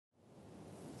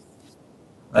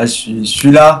Ah, je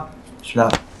suis là. Je suis là,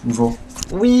 nouveau.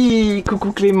 Oui,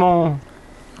 coucou Clément.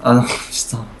 Ah non,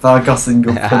 putain, pas encore c'est une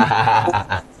GoPro.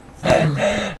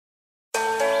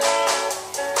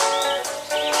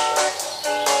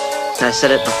 I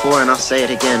said it before and I'll say it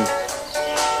again.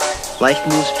 Life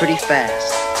moves pretty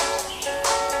fast.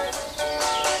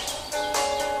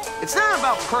 It's not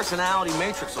about personality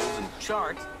matrixes and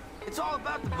charts. It's all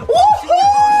about the...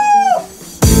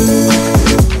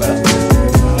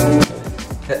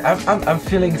 I'm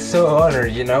feeling so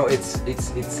honored, you know. It's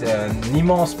an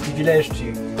immense privilege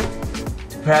to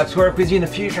perhaps work with you in the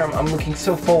future. I'm looking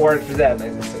so forward to that.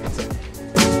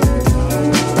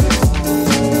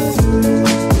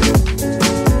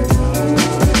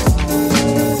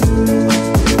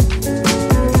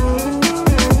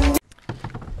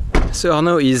 So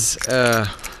Arnaud is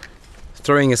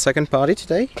throwing a second party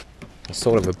today.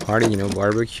 Sort of a party, you know,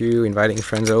 barbecue, inviting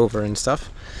friends over and stuff.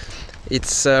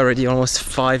 It's already almost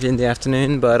 5 in the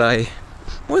afternoon, but I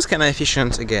was kind of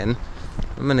efficient again.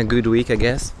 I'm in a good week, I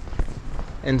guess.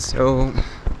 And so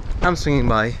I'm swinging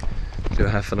by to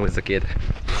have fun with the kid.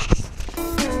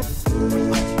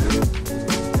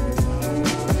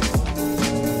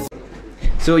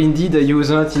 So indeed, you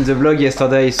was not in the vlog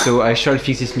yesterday, so I shall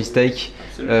fix this mistake.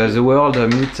 The world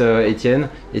meet Etienne.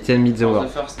 Etienne meets the world.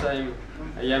 For the first time,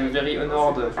 I am very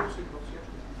honored.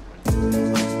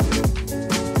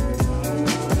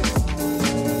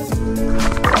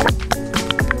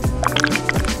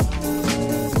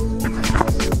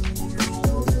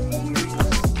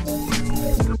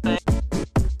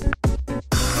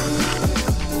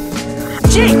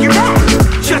 Jake, you're back!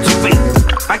 Shut your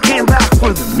face! I came back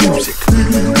for the music.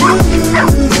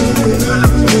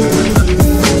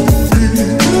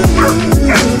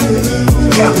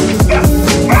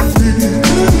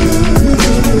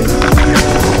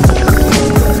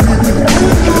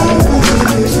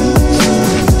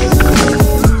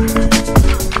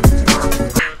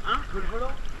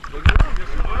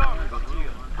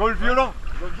 Go le violon.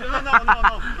 Non, non, non,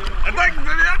 non. Attaque, vous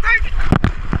allez attaque.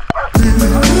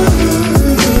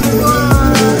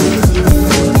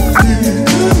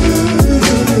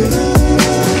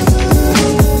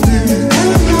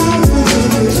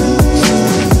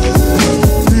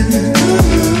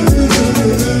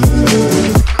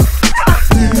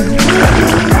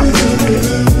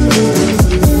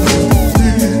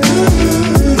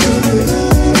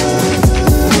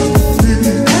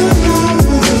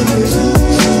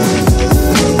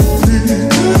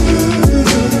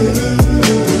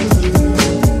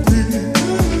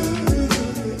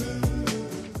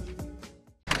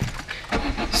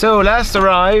 So last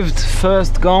arrived,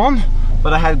 first gone,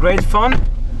 but I had great fun.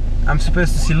 I'm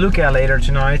supposed to see Luca later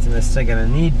tonight, and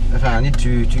I need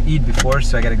to eat before,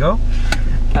 so I gotta go.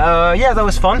 Yeah, that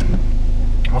was fun.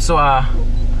 Also, I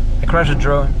crashed a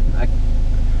drone. I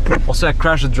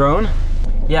crashed a drone.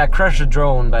 Yeah, I crashed a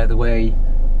drone, by the way.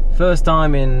 First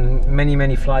time in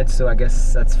many flights, so I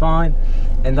guess that's fine.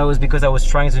 And that was because I was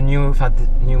trying the new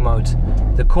mode,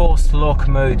 the course lock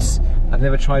modes. I've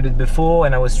never tried it before,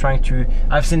 and I was trying to.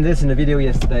 I've seen this in a video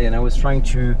yesterday, and I was trying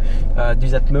to do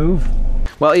that move.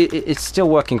 Well, it's still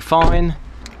working fine.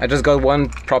 I just got one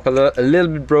propeller a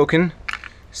little bit broken,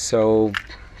 so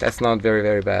that's not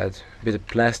very bad. A bit of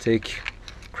plastic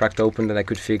cracked open that I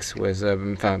could fix with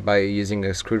by using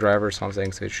a screwdriver or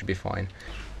something, so it should be fine.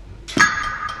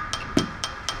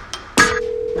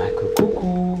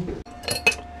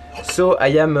 So I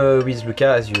am with Luca,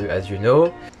 as you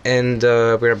know, and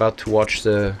we're about to watch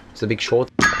the Big Short.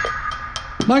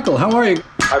 Michael, how are you?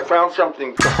 I found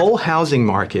something. The whole housing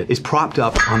market is propped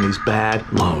up on these bad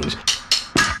loans.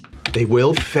 They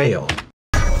will fail.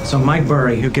 So Mike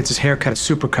Burry, who gets his hair cut at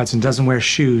Supercuts and doesn't wear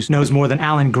shoes, knows more than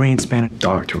Alan Greenspan.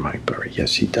 Dr. Mike Burry,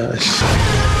 yes he does.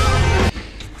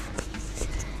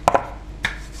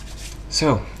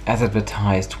 So, as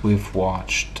advertised, we've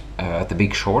watched The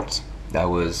Big Short. That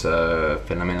was a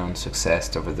phenomenal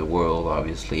success over the world,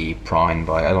 obviously primed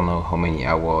by I don't know how many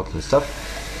awards and stuff.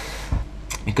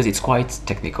 Because it's quite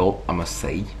technical, I must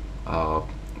say.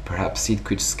 Perhaps it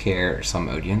could scare some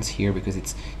audience here, because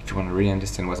it's, if you want to really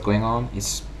understand what's going on,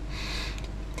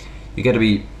 you gotta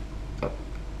be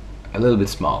a little bit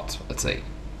smart, let's say.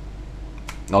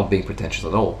 Not being pretentious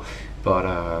at all, but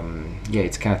yeah,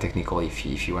 it's kind of technical if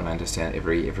you want to understand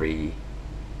every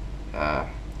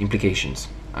implications.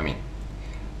 I mean,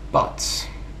 but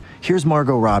here's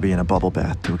Margot Robbie in a bubble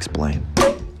bath to explain.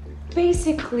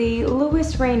 Basically,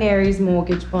 Louis Rainieri's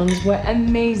mortgage bonds were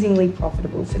amazingly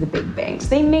profitable for the big banks.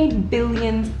 They made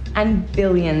billions and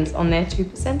billions on their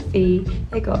 2% fee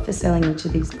they got for selling each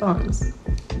of these bonds.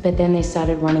 But then they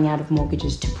started running out of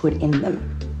mortgages to put in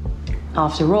them.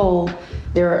 After all,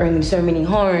 there are only so many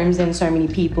homes and so many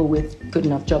people with good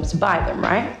enough jobs to buy them,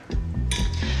 right?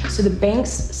 So the banks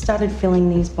started filling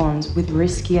these bonds with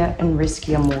riskier and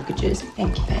riskier mortgages.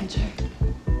 Thank you, Banjo.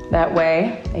 That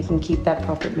way, they can keep that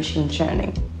profit machine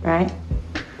churning, right?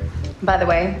 By the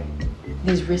way,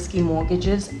 these risky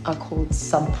mortgages are called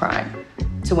subprime.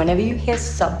 So whenever you hear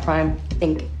subprime,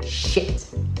 think shit.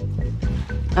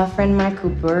 Our friend Michael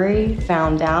Burry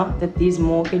found out that these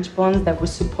mortgage bonds that were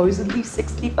supposedly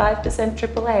 65%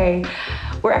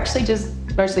 AAA were actually just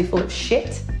mostly full of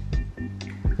shit.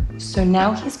 So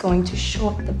now he's going to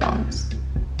short the bonds,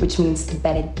 which means to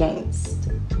bet against.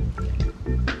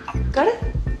 Got it?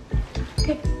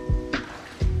 Okay.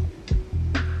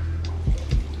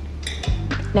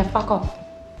 Now fuck off.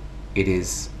 It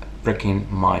is freaking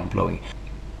mind-blowing.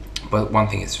 But one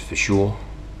thing is for sure,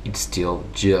 it's still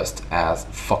just as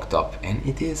fucked up, and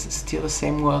it is still the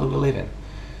same world we live in.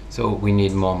 So we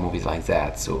need more movies like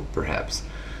that, so perhaps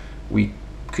we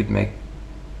could make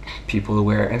people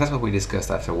aware, and that's what we discussed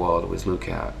afterward with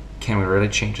Luca. Can we really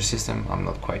change the system? I'm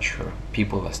not quite sure.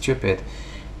 People are stupid,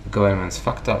 the government's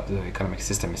fucked up, the economic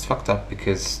system is fucked up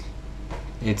because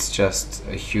it's just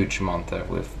a huge monster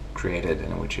we've created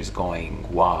and which is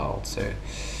going wild. So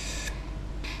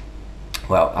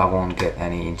well, I won't get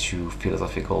any into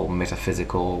philosophical,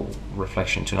 metaphysical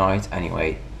reflection tonight.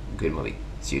 Anyway, good movie.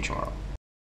 See you tomorrow.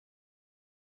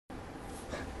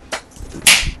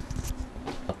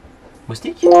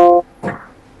 Moustique?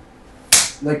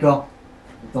 D'accord.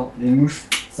 Attends, les mouches,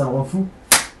 ça me rend fou.